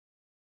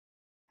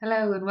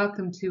Hello and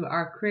welcome to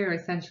our Career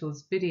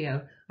Essentials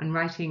video on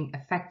writing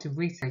effective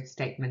research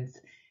statements.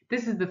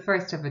 This is the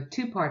first of a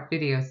two-part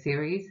video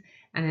series,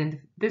 and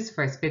in this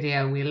first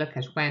video we look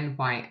at when,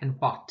 why and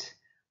what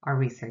are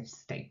research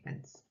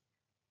statements.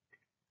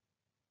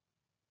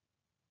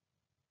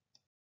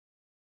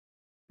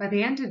 By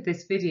the end of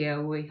this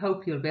video we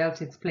hope you'll be able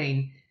to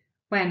explain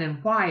when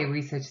and why a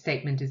research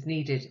statement is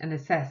needed and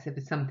assess if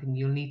it's something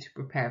you'll need to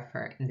prepare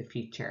for in the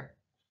future.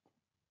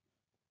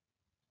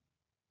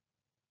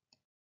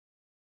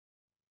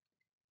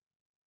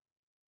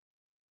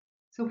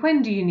 So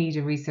when do you need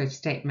a research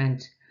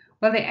statement?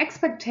 Well, the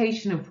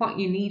expectation of what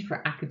you need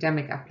for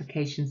academic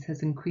applications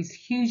has increased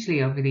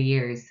hugely over the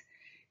years.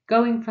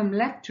 Going from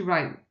left to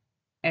right,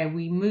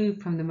 we move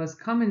from the most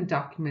common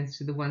documents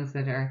to the ones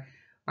that are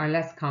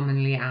less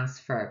commonly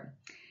asked for.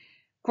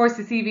 Of course,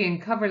 the CV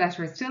and cover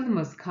letter are still the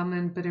most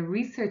common, but a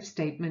research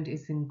statement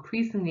is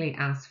increasingly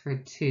asked for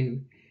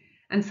too.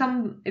 And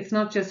it's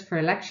not just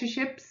for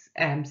lectureships,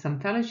 some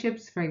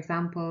fellowships, for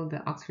example,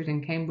 the Oxford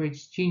and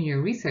Cambridge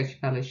Junior Research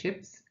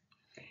Fellowships,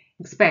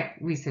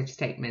 expect research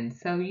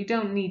statements. So you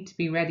don't need to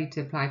be ready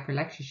to apply for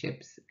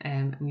lectureships,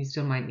 and you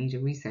still might need a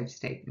research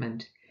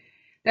statement.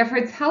 Therefore,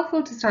 it's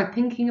helpful to start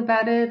thinking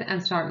about it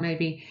and start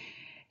maybe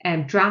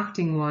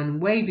drafting one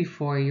way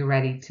before you're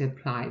ready to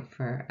apply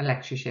for a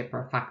lectureship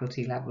or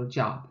faculty level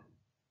job.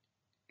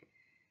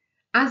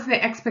 As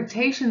the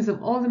expectations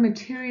of all the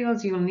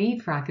materials you'll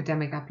need for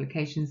academic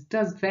applications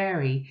does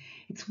vary,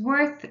 it's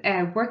worth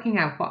working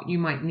out what you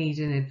might need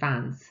in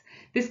advance.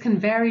 This can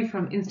vary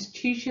from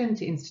institution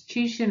to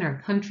institution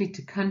or country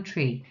to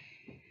country.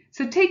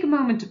 So take a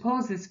moment to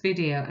pause this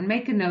video and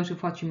make a note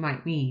of what you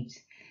might need.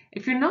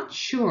 If you're not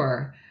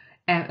sure,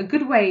 a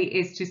good way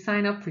is to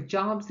sign up for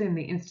jobs in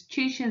the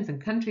institutions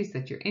and countries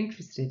that you're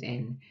interested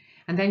in,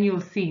 and then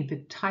you'll see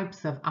the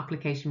types of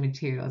application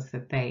materials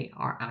that they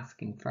are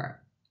asking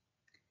for.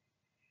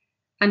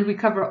 And we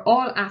cover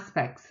all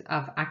aspects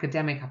of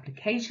academic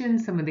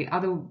applications, some of the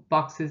other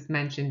boxes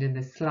mentioned in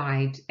the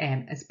slide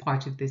as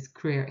part of this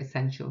Career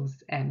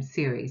Essentials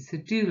series. So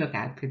do look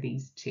out for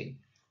these too.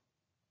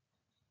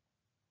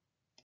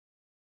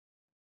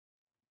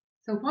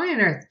 So why on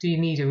earth do you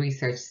need a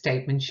research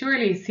statement?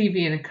 Surely a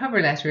CV and a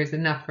cover letter is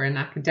enough for an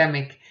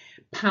academic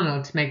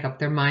panel to make up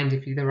their mind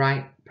if you're the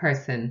right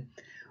person.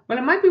 Well,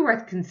 it might be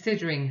worth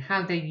considering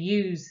how they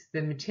use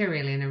the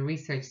material in a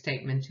research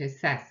statement to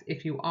assess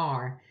if you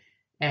are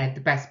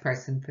the best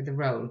person for the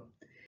role.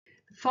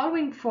 The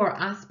following four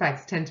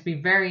aspects tend to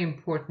be very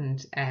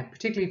important,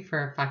 particularly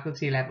for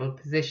faculty level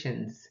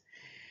positions.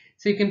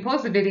 So you can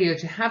pause the video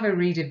to have a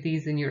read of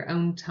these in your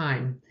own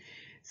time.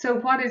 So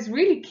what is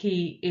really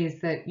key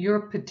is that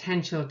your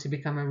potential to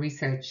become a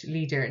research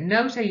leader.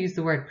 Note I use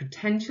the word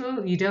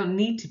potential. You don't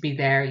need to be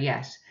there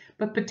yet,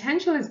 but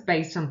potential is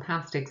based on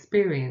past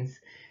experience.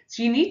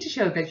 So you need to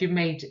show that you've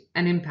made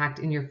an impact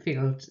in your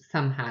field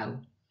somehow.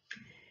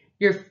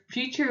 Your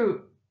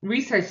future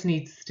research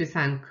needs to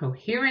sound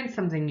coherent,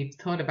 something you've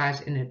thought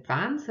about in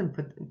advance and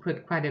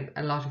put quite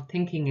a lot of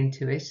thinking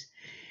into it,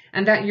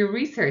 and that your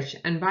research,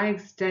 and by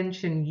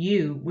extension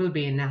you, will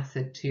be an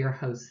asset to your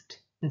host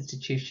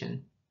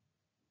institution.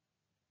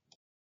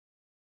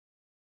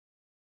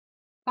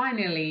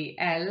 Finally,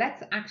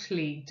 let's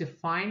actually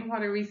define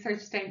what a research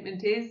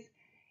statement is.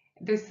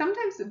 There's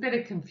sometimes a bit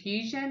of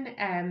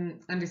confusion,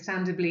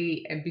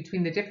 understandably,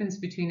 between the difference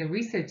between a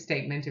research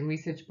statement and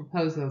research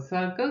proposal. So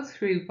I'll go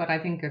through what I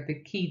think are the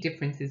key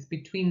differences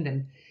between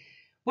them.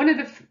 One of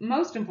the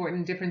most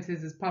important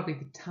differences is probably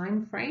the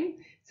time frame.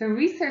 So a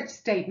research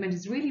statement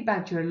is really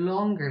about your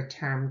longer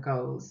term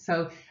goals.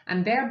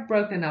 And they're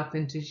broken up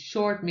into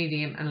short,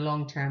 medium and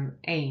long term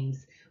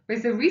aims.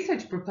 Whereas a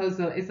research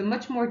proposal is a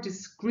much more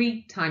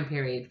discrete time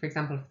period, for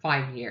example,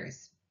 5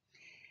 years.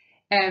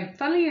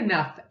 Funnily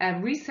enough, a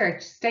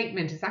research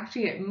statement is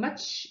actually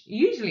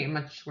usually a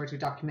much shorter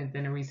document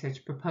than a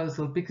research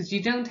proposal, because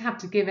you don't have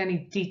to give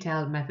any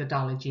detailed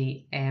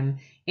methodology in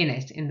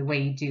it in the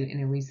way you do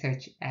in a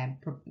research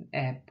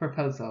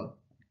proposal.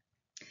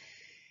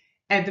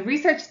 The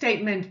research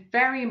statement,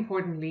 very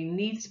importantly,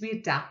 needs to be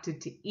adapted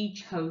to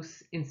each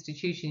host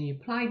institution you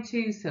apply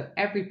to. So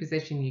every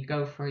position you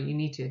go for, you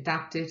need to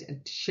adapt it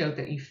and to show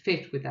that you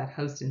fit with that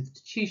host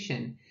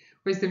institution.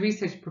 Whereas the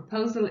research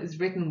proposal is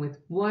written with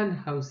one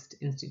host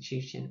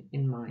institution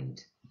in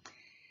mind.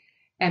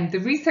 The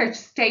research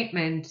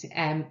statement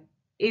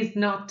is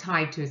not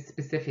tied to a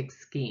specific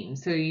scheme.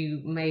 So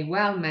you may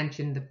well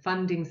mention the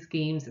funding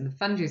schemes and the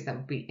funders that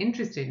would be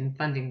interested in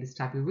funding this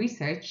type of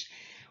research,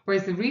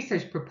 whereas the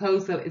research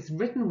proposal is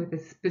written with a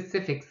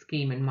specific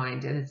scheme in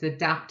mind and it's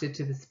adapted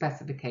to the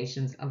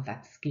specifications of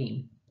that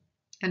scheme.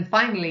 And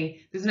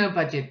finally, there's no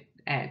budget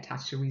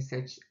attached to a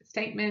research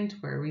statement,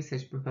 where a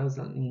research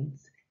proposal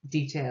needs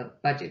detailed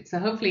budget. So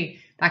hopefully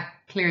that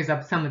clears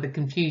up some of the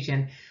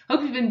confusion.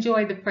 Hope you've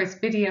enjoyed the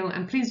first video,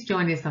 and please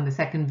join us on the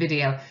second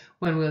video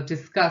when we'll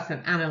discuss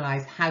and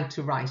analyze how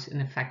to write an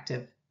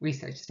effective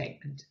research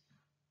statement.